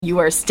You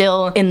are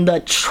still in the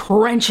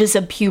trenches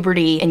of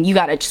puberty and you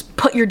gotta just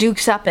put your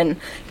dukes up and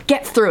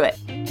get through it.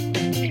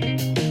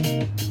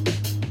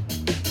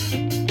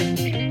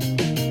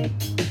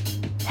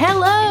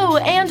 Hello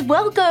and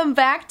welcome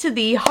back to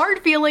the Hard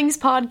Feelings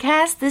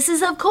podcast. This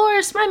is, of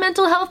course, my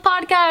mental health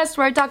podcast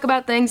where I talk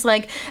about things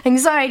like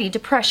anxiety,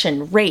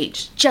 depression,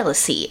 rage,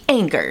 jealousy,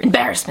 anger,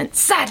 embarrassment,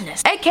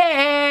 sadness,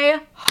 aka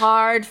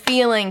Hard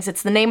Feelings.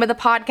 It's the name of the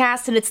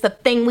podcast and it's the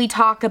thing we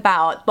talk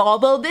about.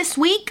 Although this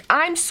week,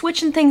 I'm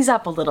switching things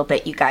up a little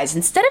bit, you guys.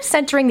 Instead of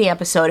centering the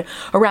episode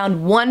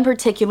around one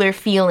particular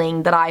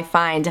feeling that I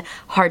find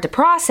hard to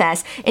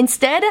process,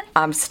 instead,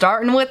 I'm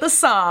starting with a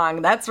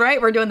song. That's right,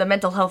 we're doing the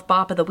mental health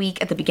bop of the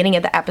week at the beginning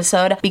of the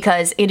episode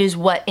because it is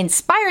what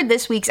inspired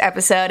this week's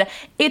episode.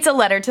 It's A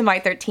Letter to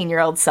My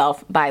 13-Year-Old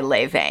Self by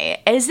Laufey.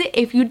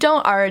 If you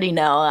don't already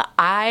know,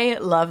 I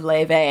love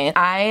Laufey.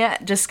 I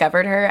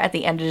discovered her at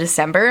the end of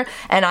December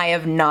and I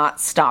have not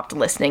stopped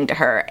listening to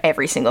her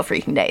every single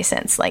freaking day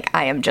since.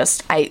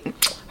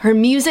 Her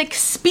music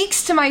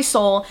speaks to my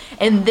soul,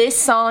 and this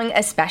song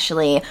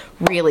especially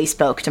really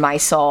spoke to my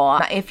soul.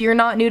 If you're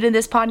not new to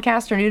this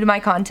podcast or new to my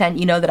content,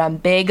 you know that I'm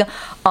big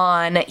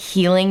on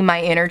healing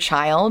my inner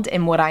child,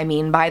 and what I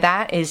mean by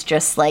that is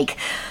just like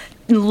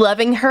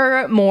loving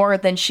her more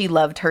than she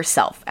loved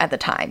herself at the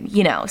time,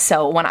 you know.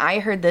 So when I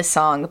heard this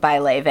song by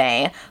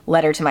Laufey,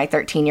 Letter to My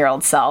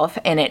 13-Year-Old Self,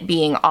 and it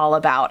being all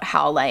about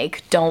how,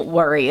 like, don't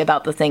worry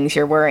about the things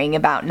you're worrying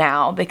about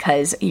now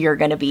because you're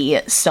gonna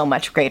be so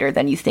much greater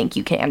than you think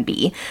you can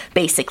be.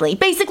 Basically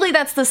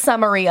that's the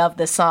summary of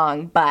the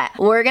song, but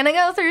we're gonna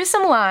go through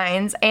some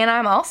lines, and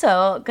I'm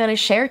also gonna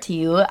share to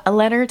you a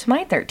letter to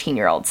my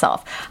 13-year-old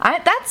self.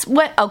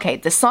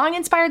 The song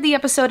inspired the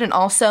episode, and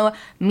also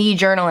me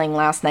journaling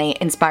last night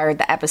inspired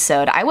the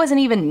episode. I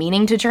wasn't even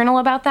meaning to journal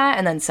about that,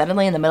 and then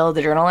suddenly in the middle of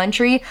the journal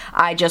entry,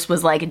 I just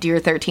was like, dear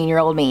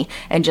 13-year-old me,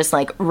 and just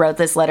like wrote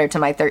this letter to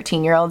my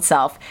 13-year-old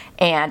self,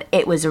 and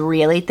it was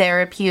really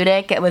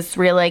therapeutic. It was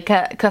really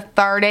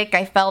cathartic.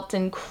 I felt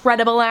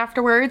incredible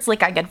afterwards,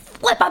 like I could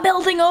flip a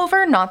building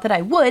over. Not that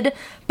I would,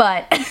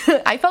 but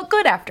I felt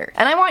good after.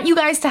 And I want you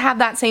guys to have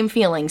that same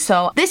feeling.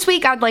 So this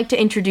week I'd like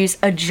to introduce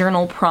a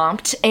journal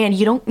prompt, and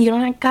you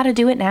don't gotta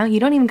do it now. You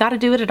don't even gotta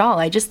do it at all.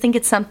 I just think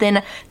it's something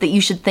that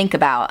you should think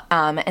about,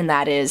 and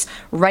that is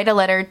write a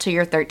letter to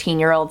your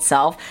 13-year-old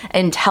self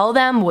and tell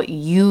them what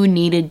you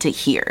needed to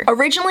hear.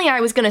 Originally,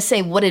 I was gonna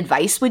say, what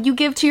advice would you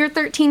give to your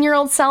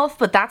 13-year-old self?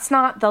 But that's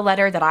not the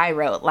letter that I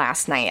wrote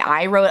last night.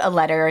 I wrote a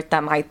letter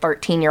that my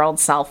 13-year-old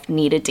self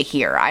needed to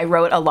hear. I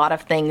wrote a lot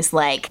of things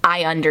like,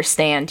 I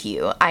understand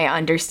you. I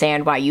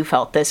understand why you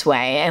felt this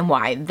way and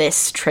why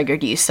this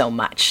triggered you so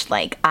much.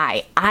 Like,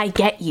 I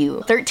get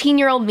you.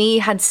 13-year-old me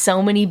had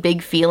so many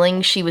big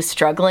feelings she was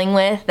struggling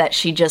with that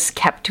she just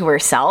kept to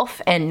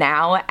herself. And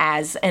now,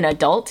 as an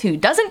adult who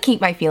doesn't keep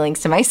my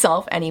feelings to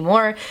myself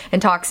anymore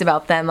and talks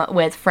about them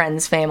with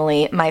friends,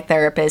 family, my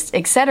therapist,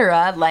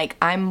 etc., like,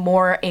 I'm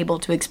more able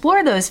to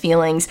explore those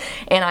feelings,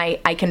 and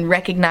I can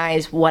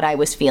recognize what I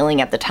was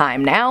feeling at the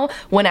time now,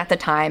 when at the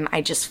time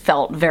I just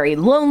felt very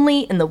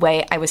lonely in the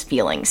way I was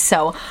feeling.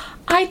 So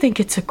I think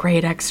it's a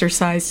great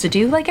exercise to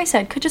do. Like I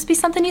said, could just be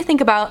something you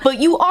think about, but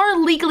you are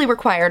legally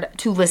required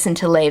to listen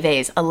to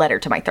Laufey's A Letter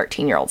to My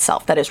 13-Year-Old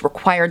Self. That is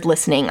required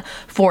listening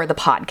for the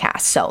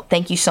podcast. So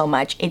thank you so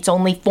much. It's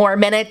only 4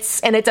 minutes,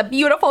 and it's a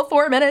beautiful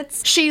 4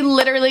 minutes. She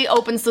literally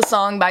opens the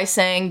song by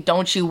saying,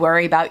 don't you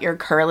worry about your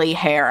curly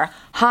hair.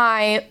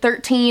 Hi,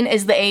 13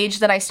 is the age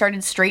that I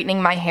started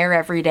straightening my hair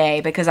every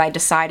day because I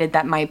decided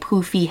that my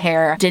poofy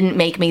hair didn't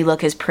make me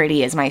look as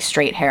pretty as my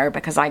straight hair,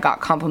 because I got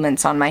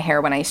compliments on my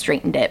hair when I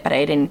straightened it, but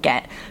I didn't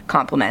get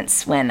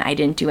compliments when I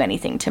didn't do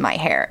anything to my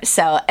hair.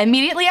 So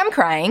immediately I'm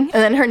crying.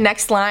 And then her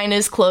next line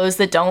is clothes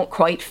that don't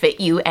quite fit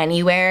you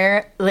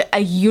anywhere.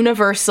 A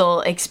universal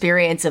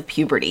experience of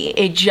puberty.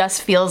 It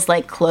just feels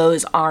like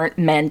clothes aren't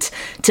meant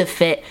to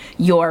fit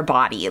your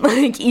body.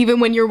 Like, even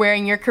when you're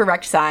wearing your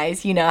correct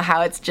size, you know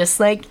how it's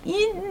just like,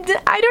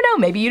 I don't know,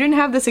 maybe you didn't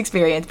have this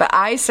experience, but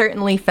I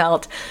certainly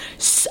felt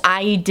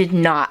I did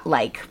not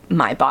like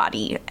my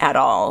body at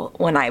all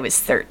when I was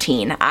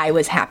 13. I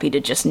was happy to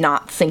just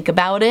not think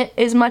about it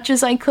as much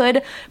as I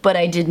could, but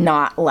I did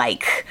not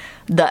like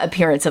the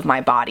appearance of my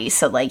body.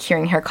 So like,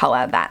 hearing her call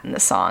out that in the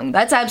song,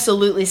 that's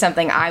absolutely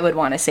something I would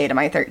want to say to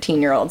my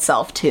 13-year-old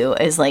self too,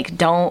 is like,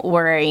 don't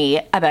worry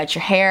about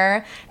your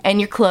hair and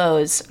your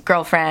clothes,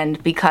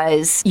 girlfriend,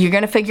 because you're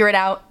gonna figure it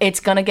out. It's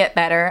gonna get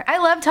better. I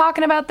love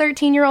talking about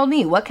 13-year-old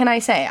me. What can I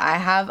say? I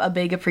have a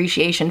big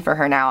appreciation for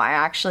her now. I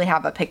actually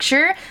have a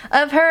picture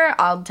of her.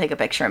 I'll take a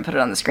picture and put it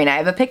on the screen. I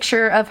have a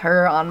picture of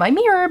her on my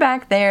mirror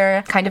back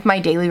there. Kind of my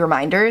daily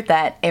reminder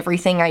that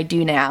everything I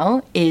do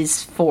now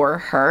is for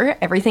her.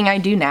 Everything I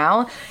do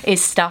now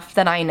is stuff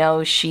that I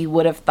know she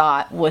would have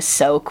thought was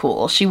so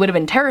cool. She would have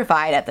been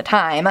terrified at the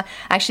time. I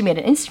actually made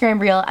an Instagram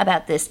reel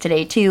about this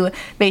today too,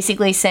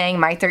 basically saying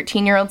my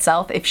 13-year-old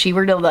self, if she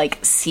were to like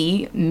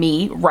see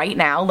me right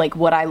now, like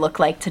what I look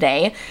like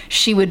today,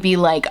 she would be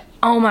like,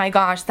 oh my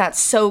gosh, that's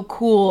so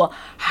cool.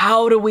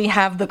 How do we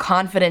have the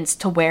confidence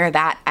to wear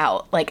that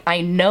out? Like,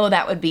 I know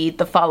that would be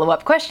the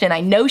follow-up question.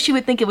 I know she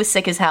would think it was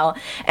sick as hell,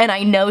 and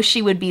I know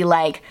she would be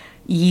like,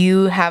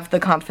 you have the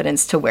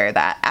confidence to wear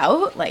that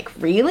out? Like,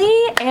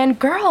 really? And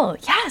girl,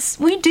 yes,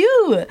 we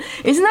do.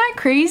 Isn't that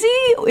crazy?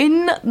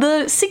 In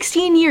the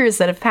 16 years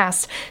that have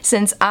passed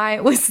since I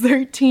was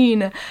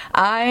 13,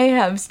 I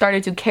have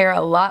started to care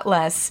a lot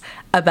less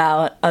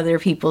about other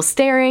people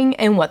staring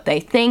and what they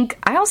think.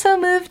 I also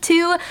moved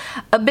to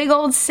a big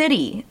old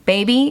city,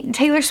 baby.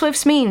 Taylor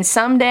Swift's mean.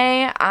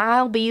 Someday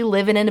I'll be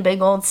living in a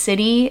big old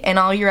city and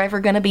all you're ever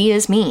gonna be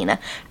is mean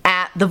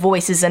at the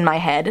voices in my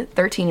head.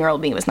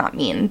 13-year-old me was not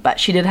mean, but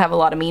she did have a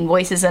lot of mean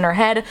voices in her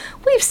head.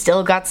 We've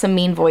still got some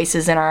mean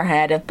voices in our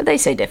head, but they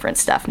say different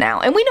stuff now.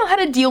 And we know how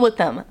to deal with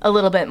them a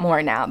little bit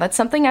more now. That's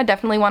something I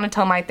definitely want to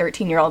tell my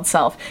 13-year-old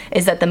self,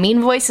 is that the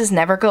mean voices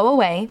never go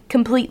away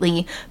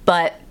completely,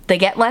 but they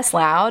get less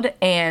loud,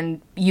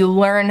 and you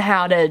learn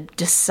how to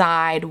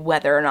decide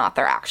whether or not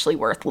they're actually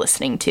worth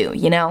listening to,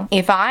 you know?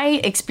 If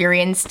I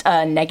experienced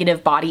a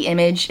negative body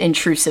image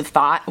intrusive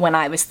thought when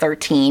I was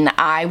 13,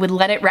 I would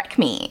let it wreck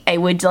me. I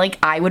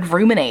would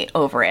ruminate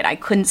over it. I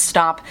couldn't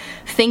stop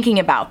thinking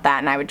about that,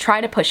 and I would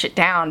try to push it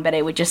down, but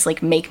it would just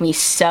like make me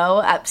so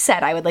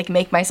upset. I would like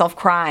make myself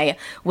cry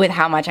with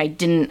how much I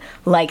didn't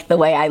like the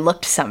way I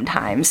looked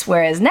sometimes.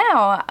 Whereas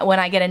now, when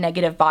I get a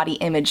negative body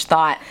image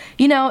thought,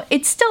 you know,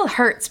 it still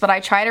hurts, but I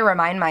try to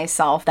remind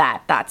myself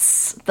that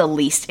that's the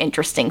least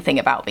interesting thing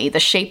about me. The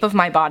shape of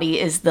my body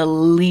is the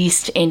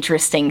least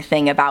interesting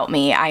thing about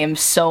me. I am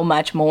so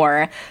much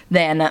more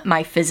than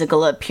my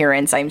physical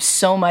appearance. I'm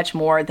so much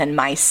more than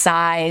my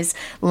size.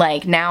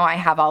 Like, now I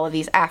have all of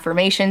these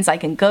affirmations I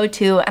can go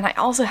to, and I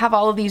also have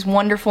all of these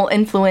wonderful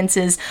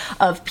influences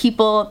of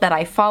people that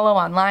I follow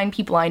online,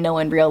 people I know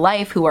in real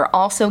life who are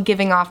also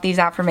giving off these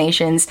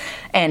affirmations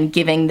and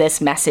giving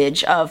this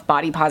message of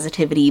body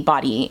positivity,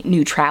 body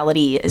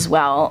neutrality as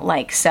well.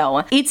 Like,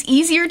 so it's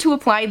easier to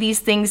apply these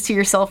things to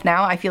yourself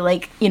now. I feel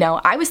like, you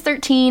know, I was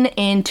 13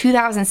 in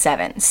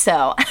 2007,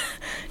 so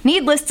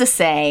needless to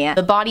say,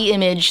 the body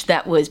image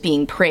that was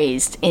being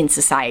praised in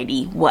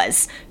society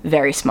was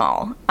very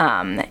small,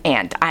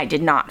 and I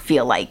did not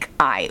feel like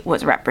I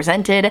was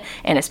represented,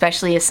 and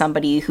especially as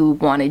somebody who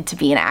wanted to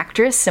be an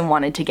actress and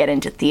wanted to get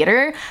into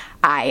theater,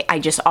 I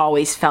just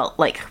always felt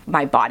like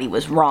my body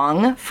was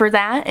wrong for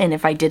that, and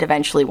if I did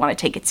eventually want to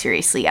take it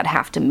seriously, I'd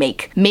have to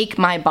make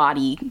my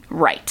body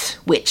right,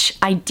 which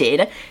I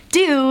did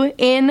do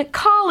in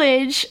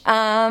college,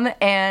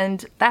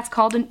 and that's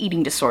called an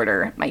eating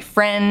disorder, my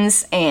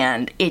friends,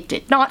 and it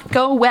did not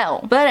go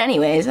well. But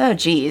anyways, oh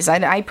geez, I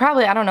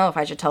don't know if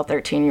I should tell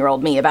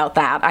 13-year-old me about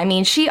that. I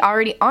mean, she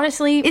already,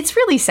 honestly, it's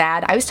really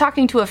sad. I was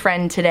talking to a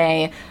friend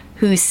today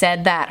who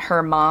said that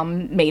her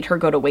mom made her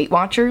go to Weight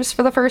Watchers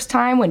for the first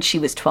time when she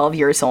was 12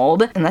 years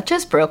old, and that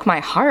just broke my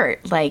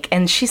heart. Like,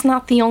 and she's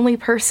not the only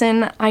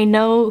person I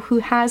know who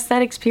has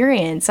that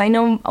experience. I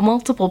know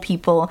multiple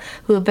people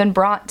who have been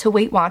brought to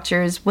Weight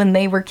Watchers when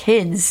they were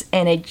kids,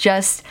 and it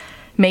just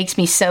makes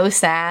me so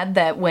sad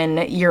that when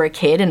you're a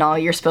kid and all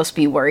you're supposed to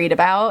be worried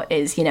about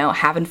is, you know,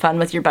 having fun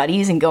with your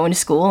buddies and going to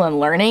school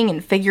and learning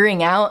and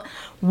figuring out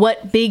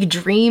what big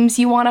dreams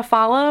you want to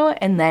follow,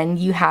 and then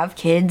you have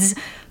kids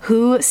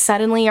who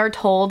suddenly are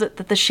told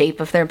that the shape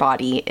of their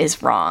body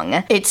is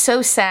wrong. It's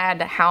so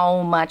sad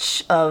how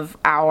much of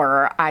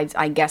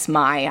I guess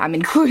I'm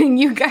including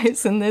you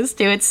guys in this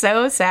too, it's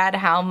so sad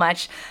how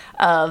much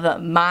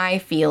of my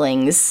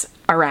feelings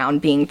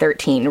around being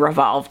 13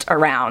 revolved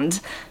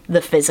around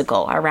the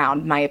physical,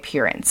 around my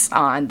appearance,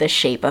 on the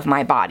shape of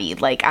my body.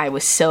 Like, I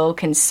was so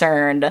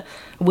concerned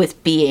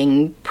with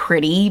being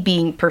pretty,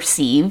 being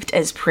perceived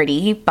as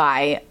pretty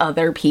by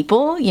other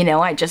people. You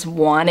know, I just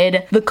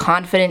wanted the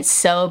confidence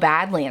so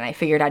badly, and I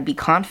figured I'd be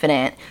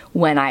confident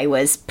when I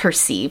was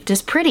perceived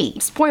as pretty.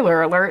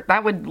 Spoiler alert,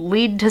 that would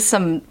lead to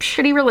some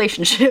shitty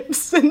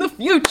relationships in the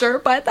future,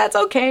 but that's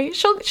okay.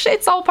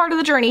 It's all part of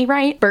the journey,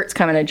 right? Bert's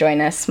coming to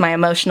join us. My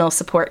emotional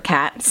support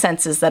cat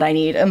senses that I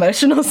need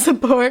emotional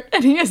support,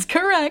 and he is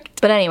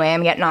correct. But anyway,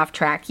 I'm getting off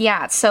track.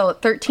 Yeah, so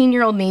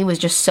 13-year-old me was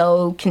just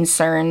so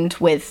concerned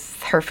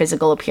with her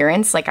physical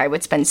appearance. Like, I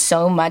would spend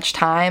so much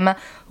time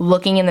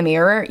looking in the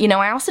mirror. You know,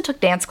 I also took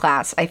dance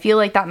class. I feel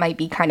like that might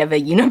be kind of a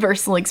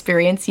universal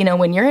experience. You know,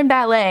 when you're in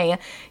ballet,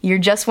 you're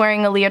just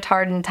wearing a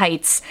leotard and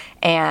tights,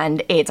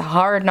 and it's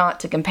hard not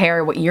to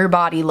compare what your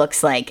body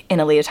looks like in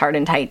a leotard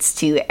and tights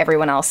to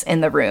everyone else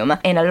in the room.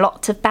 And a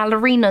lot of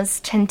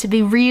ballerinas tend to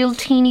be real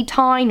teeny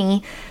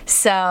tiny,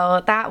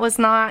 so that was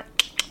not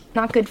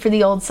good for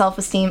the old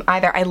self-esteem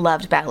either. I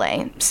loved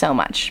ballet so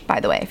much, by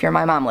the way. If you're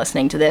my mom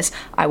listening to this,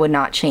 I would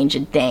not change a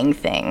dang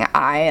thing.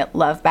 I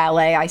love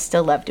ballet. I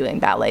still love doing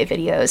ballet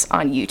videos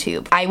on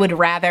YouTube. I would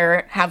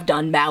rather have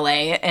done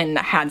ballet and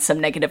had some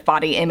negative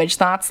body image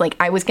thoughts. Like,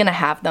 I was gonna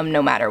have them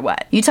no matter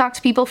what. You talk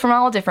to people from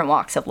all different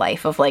walks of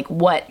life of like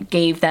what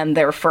gave them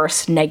their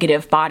first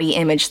negative body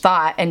image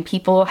thought, and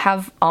people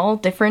have all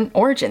different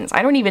origins.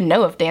 I don't even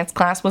know if dance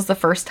class was the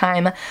first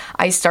time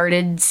I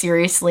started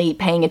seriously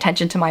paying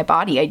attention to my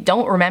body. I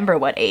don't remember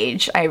what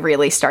age I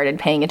really started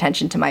paying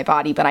attention to my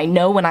body, but I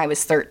know when I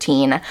was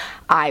 13,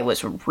 I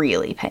was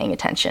really paying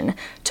attention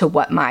to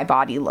what my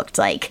body looked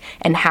like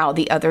and how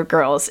the other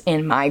girls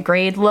in my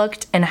grade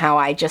looked, and how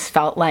I just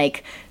felt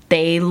like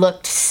they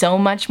looked so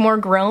much more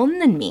grown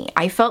than me.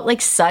 I felt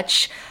like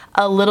such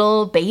a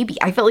little baby.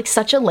 I felt like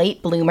such a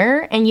late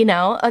bloomer. And you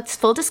know, it's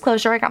full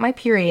disclosure, I got my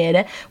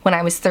period when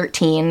I was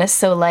 13.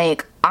 So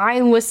like,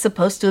 I was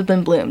supposed to have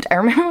been bloomed. I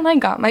remember when I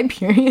got my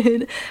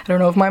period, I don't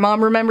know if my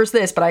mom remembers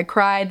this, but I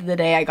cried the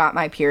day I got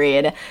my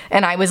period,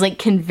 and I was like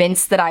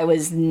convinced that I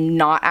was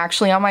not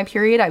actually on my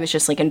period. I was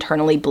just like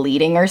internally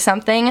bleeding or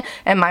something,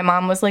 and my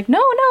mom was like,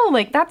 no,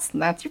 like that's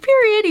your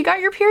period, you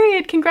got your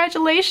period,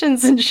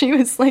 congratulations. And she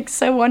was like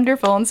so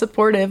wonderful and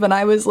supportive, and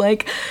I was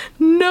like,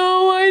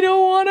 no, I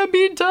don't want to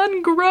be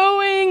done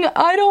growing.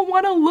 I don't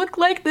want to look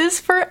like this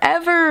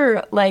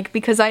forever. Like,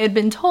 because I had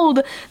been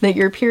told that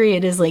your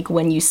period is like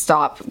when you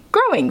stop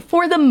growing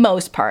for the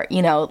most part,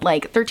 you know,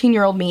 like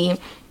 13-year-old me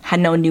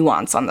had no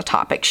nuance on the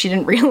topic. She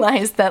didn't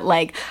realize that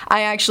like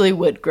I actually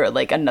would grow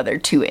like another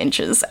 2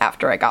 inches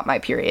after I got my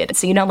period.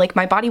 So, you know, like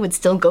my body would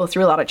still go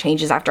through a lot of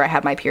changes after I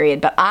had my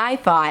period, but I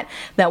thought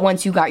that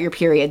once you got your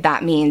period,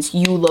 that means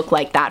you look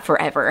like that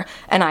forever.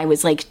 And I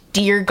was like,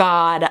 dear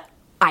God,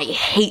 I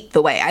hate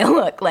the way I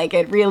look. Like,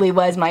 it really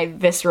was, my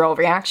visceral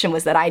reaction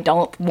was that I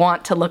don't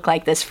want to look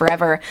like this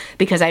forever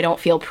because I don't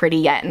feel pretty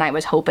yet, and I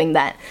was hoping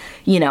that,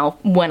 you know,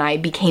 when I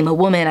became a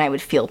woman, I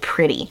would feel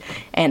pretty.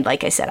 And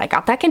like I said, I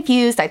got that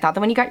confused. I thought that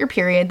when you got your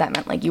period, that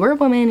meant like you were a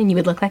woman and you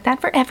would look like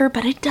that forever,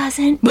 but it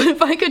doesn't. But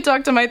if I could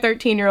talk to my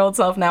 13-year-old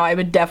self now, I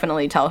would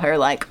definitely tell her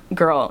like,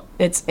 girl,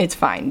 it's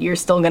fine. You're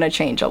still gonna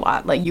change a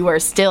lot. Like, you are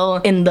still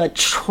in the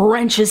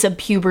trenches of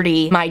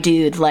puberty, my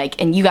dude, like,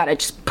 and you gotta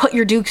just put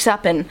your dukes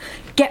up and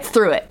get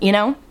through it, you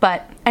know?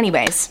 But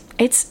anyways,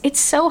 it's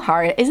so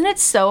hard. Isn't it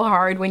so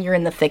hard when you're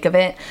in the thick of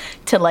it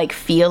to like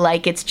feel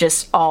like it's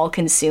just all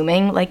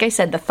consuming? Like I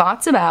said, the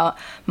thoughts about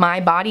my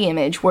body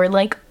image were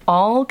like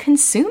all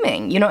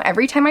consuming. You know,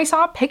 every time I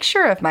saw a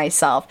picture of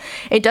myself,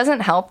 it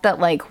doesn't help that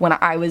like when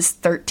I was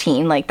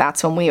 13, like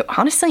that's when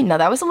honestly, no,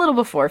 that was a little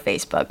before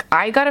Facebook.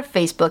 I got a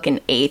Facebook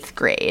in 8th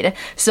grade.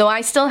 So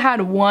I still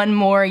had 1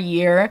 more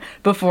year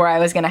before I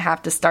was gonna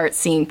have to start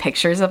seeing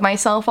pictures of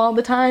myself all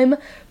the time.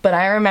 But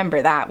I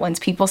remember that once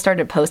people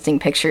started posting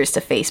pictures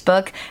to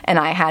Facebook and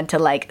I had to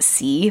like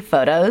see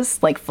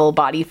photos, like full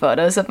body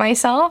photos of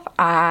myself,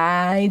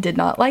 I did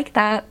not like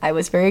that. I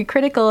was very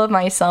critical of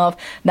myself.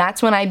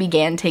 That's when I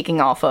began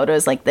taking all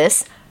photos like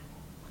this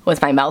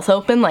with my mouth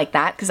open like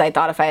that, because I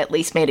thought if I at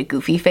least made a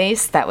goofy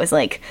face, that was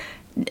like,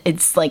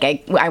 it's like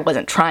I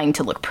wasn't trying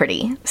to look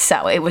pretty.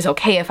 So it was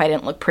okay if I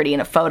didn't look pretty in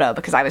a photo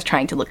because I was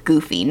trying to look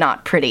goofy,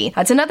 not pretty.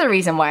 That's another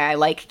reason why I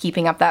like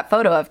keeping up that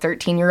photo of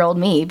 13-year-old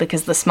me,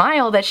 because the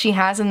smile that she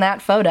has in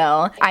that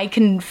photo, I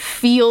can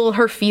feel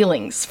her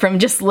feelings from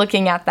just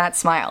looking at that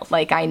smile.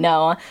 Like, I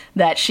know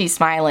that she's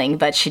smiling,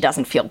 but she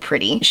doesn't feel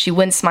pretty. She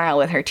wouldn't smile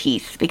with her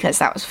teeth because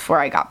that was before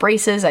I got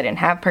braces. I didn't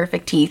have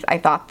perfect teeth. I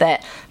thought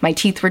that my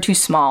teeth were too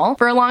small.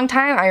 For a long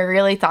time, I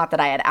really thought that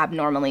I had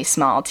abnormally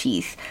small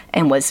teeth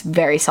and was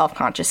very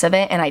self-conscious of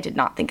it, and I did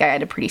not think I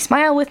had a pretty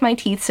smile with my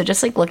teeth. So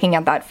just like looking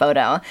at that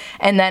photo,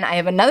 and then I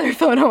have another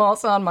photo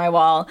also on my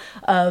wall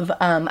of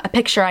a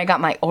picture I got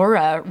my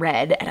aura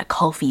read at a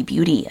Kulfi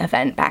Beauty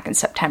event back in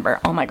September.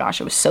 Oh my gosh,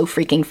 it was so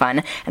freaking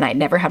fun, and I'd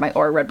never had my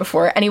aura read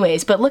before.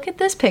 Anyways, but look at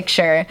this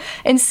picture,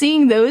 and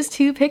seeing those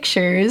 2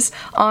 pictures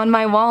on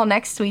my wall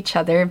next to each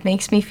other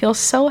makes me feel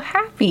so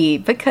happy,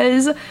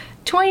 because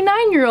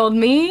 29-year-old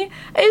me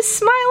is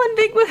smiling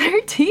big with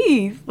her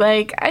teeth.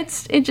 Like,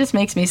 it just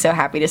makes me so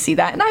happy to see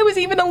that. And I was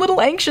even a little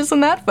anxious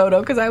in that photo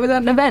because I was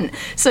at an event.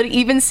 So to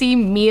even see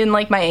me in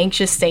like my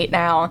anxious state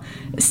now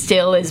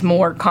still is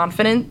more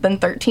confident than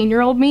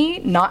 13-year-old me,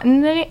 not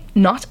in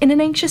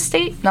an anxious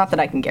state. Not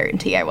that I can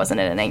guarantee I wasn't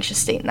in an anxious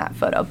state in that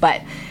photo,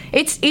 but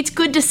it's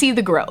good to see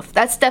the growth.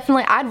 That's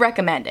definitely, I'd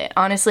recommend it.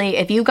 Honestly,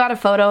 if you got a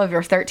photo of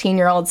your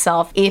 13-year-old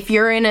self, if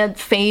you're in a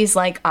phase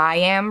like I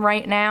am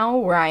right now,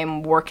 where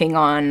I'm working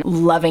on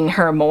loving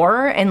her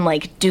more and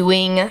like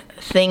doing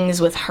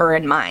things with her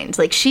in mind.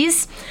 Like,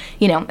 she's,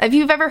 you know, if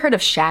you've ever heard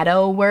of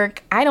shadow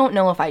work, I don't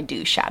know if I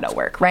do shadow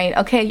work, right?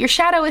 Okay, your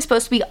shadow is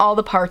supposed to be all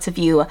the parts of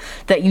you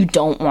that you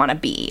don't want to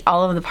be,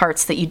 all of the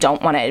parts that you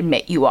don't want to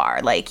admit you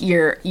are, like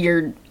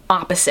your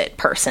opposite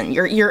person,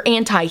 your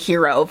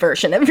anti-hero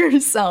version of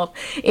yourself,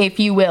 if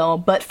you will.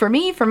 But for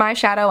me, for my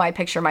shadow, I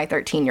picture my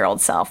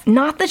 13-year-old self.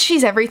 Not that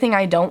she's everything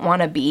I don't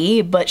want to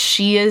be, but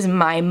she is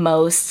my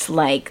most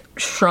like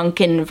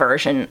shrunken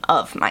version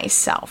of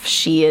myself.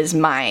 She is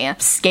my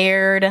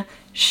scared,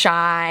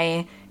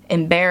 shy,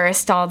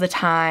 embarrassed all the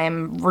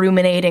time,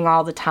 ruminating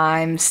all the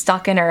time,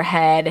 stuck in her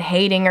head,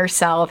 hating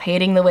herself,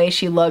 hating the way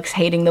she looks,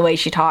 hating the way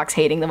she talks,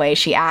 hating the way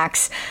she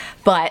acts,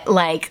 but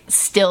like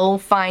still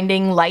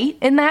finding light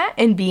in that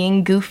and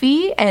being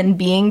goofy and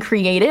being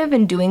creative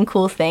and doing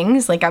cool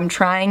things. Like, I'm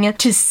trying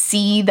to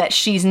see that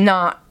she's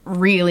not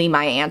really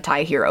my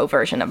anti-hero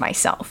version of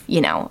myself,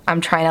 you know?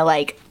 I'm trying to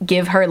like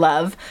give her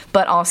love,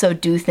 but also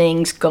do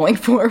things going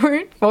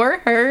forward for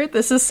her.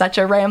 This is such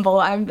a ramble.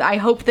 I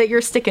hope that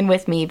you're sticking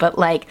with me, but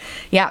like,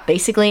 yeah,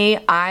 basically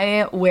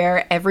I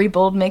wear every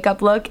bold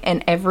makeup look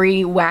and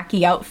every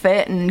wacky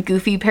outfit and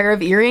goofy pair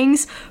of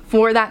earrings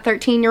for that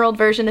 13-year-old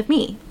version of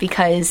me,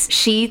 because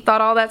she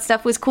thought all that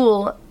stuff was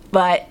cool,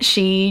 but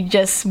she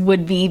just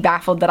would be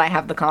baffled that I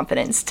have the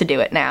confidence to do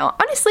it now.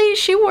 Honestly,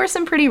 she wore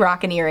some pretty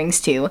rockin' earrings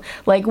too.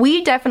 Like,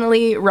 we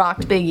definitely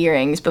rocked big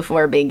earrings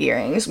before big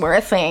earrings were a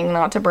thing,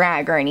 not to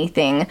brag or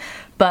anything,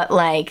 but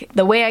like,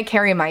 the way I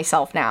carry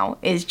myself now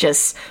is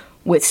just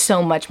with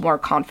so much more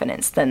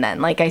confidence than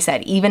then. Like I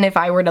said, even if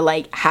I were to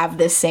like have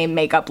this same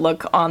makeup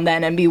look on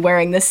then and be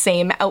wearing the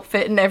same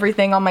outfit and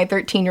everything on my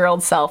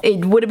 13-year-old self,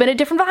 it would have been a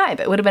different vibe.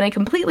 It would have been a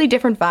completely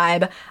different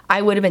vibe.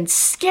 I would have been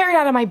scared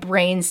out of my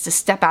brains to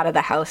step out of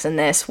the house in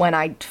this when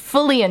I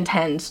fully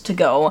intend to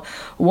go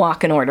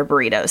walk and order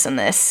burritos in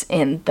this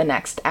in the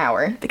next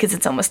hour, because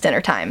it's almost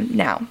dinner time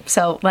now.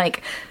 So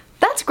like,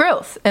 that's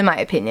growth, in my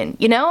opinion,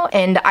 you know?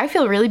 And I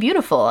feel really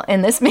beautiful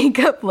in this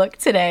makeup look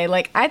today.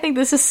 Like, I think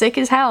this is sick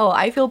as hell.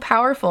 I feel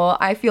powerful.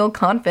 I feel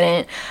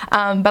confident.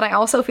 But I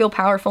also feel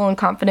powerful and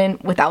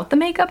confident without the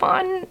makeup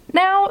on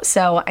now.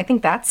 So I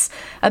think that's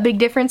a big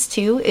difference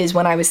too, is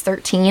when I was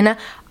 13,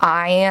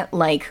 I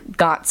like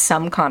got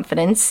some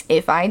confidence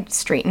if I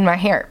straightened my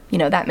hair. You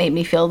know, that made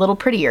me feel a little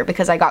prettier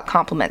because I got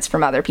compliments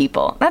from other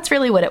people. That's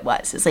really what it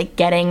was, is like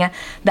getting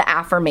the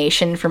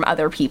affirmation from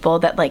other people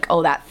that like,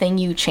 oh, that thing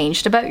you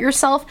changed about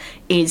yourself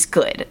is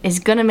good, is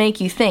gonna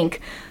make you think,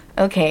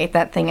 okay,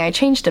 that thing I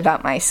changed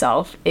about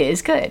myself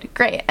is good.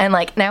 Great. And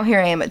like, now here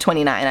I am at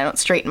 29. I don't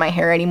straighten my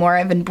hair anymore.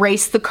 I've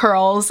embraced the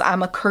curls.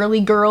 I'm a curly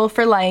girl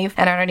for life,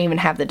 and I don't even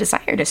have the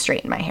desire to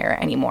straighten my hair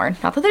anymore.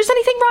 Not that there's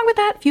anything wrong with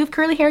that. If you have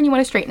curly hair and you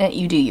want to straighten it,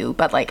 you do you.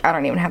 But like, I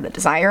don't even have the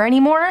desire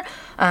anymore.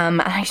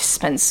 I just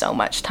spend so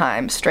much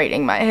time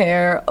straightening my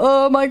hair.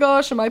 Oh my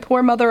gosh, and my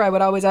poor mother, I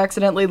would always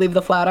accidentally leave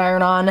the flat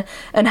iron on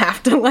and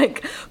have to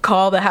like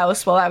call the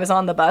house while I was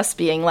on the bus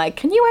being like,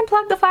 can you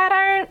unplug the flat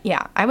iron?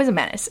 Yeah, I was a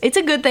menace. It's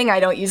a good thing I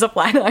don't use a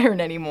flat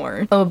iron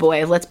anymore. Oh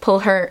boy, let's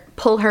pull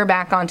her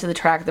back onto the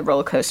track of the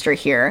roller coaster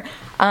here.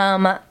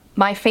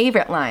 My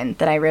favorite line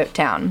that I wrote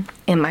down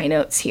in my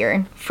notes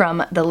here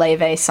from the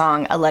Leve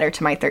song, A Letter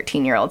to My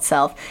 13-Year-Old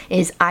Self,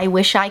 is, I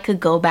wish I could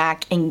go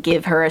back and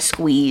give her a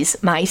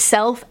squeeze,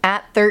 myself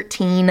at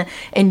 13,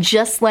 and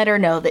just let her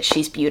know that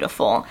she's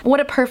beautiful. What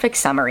a perfect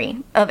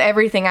summary of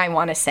everything I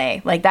want to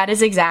say. Like, that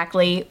is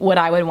exactly what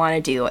I would want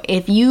to do.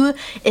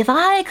 If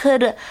I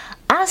could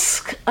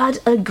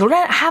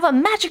have a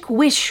magic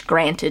wish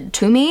granted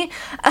to me,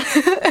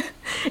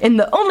 and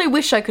the only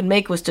wish I could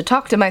make was to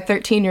talk to my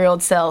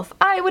 13-year-old self,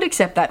 I would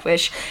accept that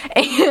wish.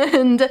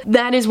 And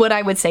that is what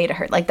I would say to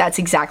her. Like, that's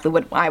exactly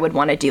what I would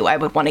want to do. I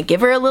would want to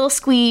give her a little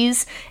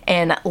squeeze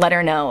and let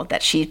her know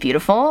that she's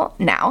beautiful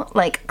now.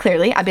 Like,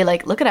 clearly, I'd be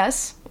like, look at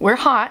us. We're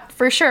hot,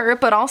 for sure,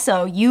 but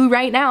also, you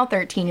right now,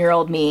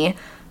 13-year-old me,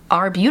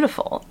 are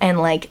beautiful,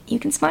 and like, you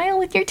can smile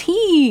with your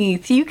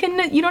teeth, you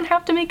don't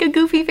have to make a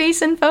goofy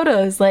face in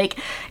photos. Like,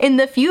 in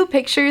the few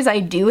pictures I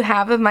do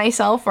have of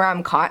myself where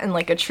I'm caught in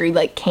like a true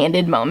like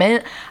candid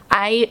moment,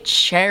 I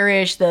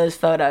cherish those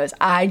photos.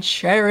 I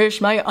cherish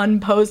my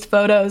unposed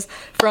photos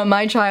from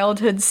my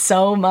childhood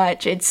so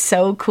much. It's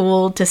so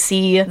cool to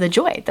see the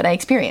joy that I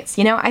experienced.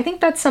 You know, I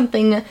think that's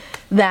something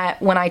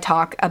that when I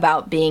talk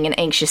about being an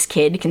anxious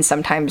kid can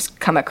sometimes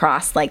come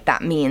across like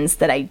that means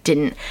that I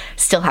didn't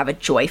still have a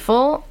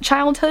joyful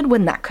childhood,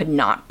 when that could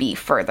not be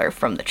further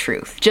from the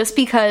truth. Just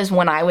because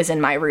when I was in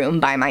my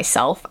room by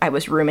myself, I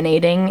was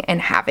ruminating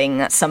and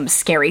having some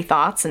scary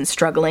thoughts and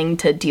struggling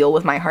to deal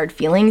with my hard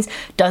feelings,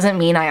 doesn't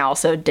mean I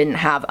also didn't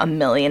have a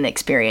million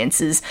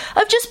experiences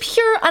of just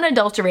pure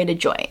unadulterated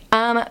joy.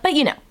 But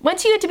you know,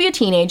 once you get to be a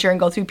teenager and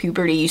go through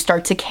puberty, you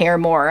start to care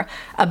more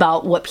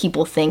about what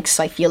people think,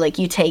 so I feel like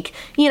you take,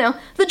 you know,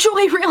 the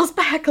joy rails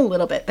back a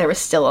little bit. There was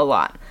still a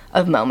lot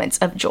of moments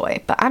of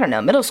joy, but I don't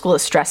know, middle school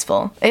is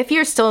stressful. If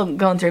you're still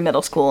going through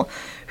middle school,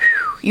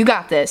 you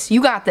got this.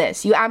 You got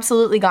this. You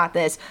absolutely got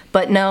this.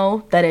 But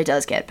know that it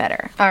does get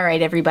better. All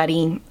right,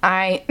 everybody.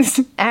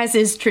 As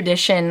is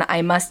tradition,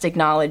 I must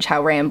acknowledge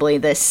how rambly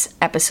this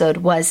episode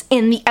was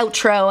in the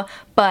outro,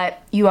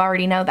 but you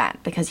already know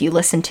that because you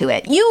listened to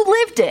it. You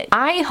lived it.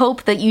 I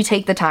hope that you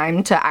take the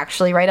time to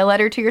actually write a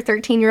letter to your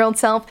 13-year-old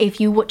self. If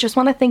you just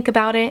want to think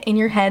about it in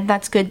your head,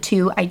 that's good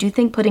too. I do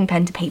think putting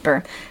pen to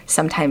paper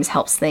sometimes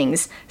helps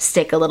things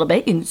stick a little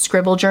bit. You can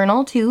scribble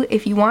journal too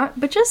if you want,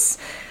 but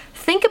just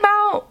think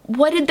about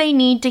what did they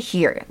need to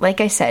hear. Like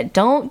I said,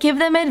 don't give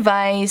them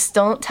advice.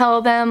 Don't tell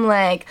them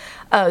like,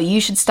 oh, you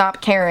should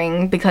stop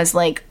caring because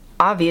like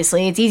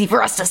obviously, it's easy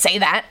for us to say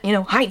that,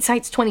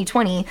 hindsight's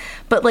 2020,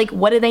 but like,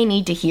 what do they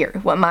need to hear?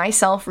 What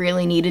myself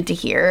really needed to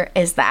hear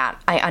is that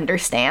I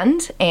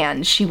understand,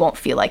 and she won't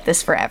feel like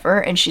this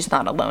forever, and she's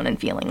not alone in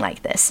feeling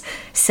like this.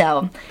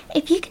 So,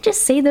 if you could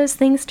just say those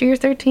things to your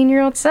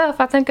 13-year-old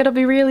self, I think it'll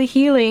be really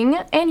healing.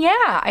 And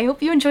yeah, I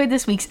hope you enjoyed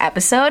this week's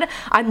episode.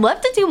 I'd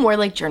love to do more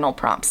like journal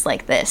prompts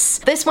like this.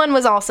 This one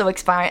was also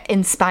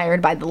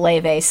inspired by the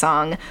Leve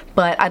song,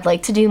 but I'd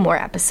like to do more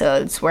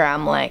episodes where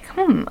I'm like,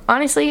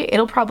 honestly,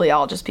 it'll probably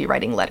all just be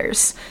writing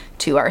letters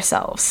to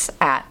ourselves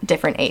at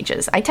different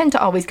ages. I tend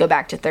to always go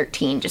back to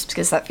 13 just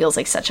because that feels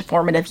like such a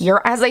formative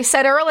year. As I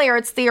said earlier,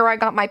 it's the year I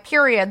got my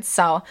period,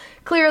 so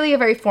clearly a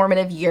very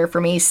formative year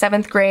for me.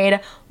 7th grade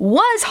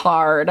was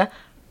hard,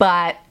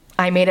 but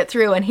I made it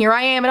through, and here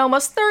I am at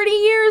almost 30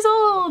 years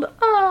old.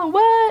 Oh,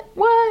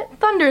 what?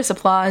 Thunderous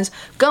applause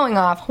going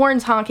off,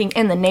 horns honking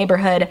in the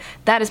neighborhood.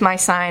 That is my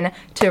sign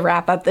to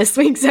wrap up this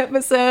week's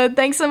episode.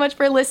 Thanks so much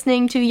for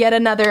listening to yet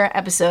another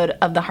episode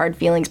of the Hard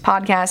Feelings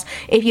podcast.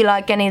 If you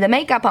like any of the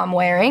makeup I'm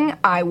wearing,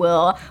 I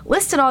will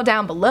list it all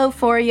down below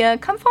for you.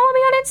 Come follow me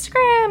on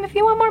Instagram if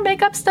you want more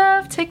makeup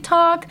stuff,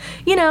 TikTok,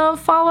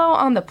 follow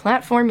on the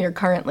platform you're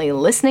currently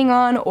listening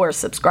on, or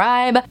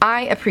subscribe.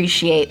 I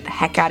appreciate the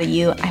heck out of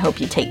you. I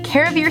hope you take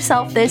care of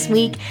yourself this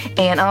week,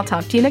 and I'll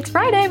talk to you next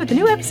Friday with a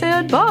new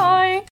episode. Bye!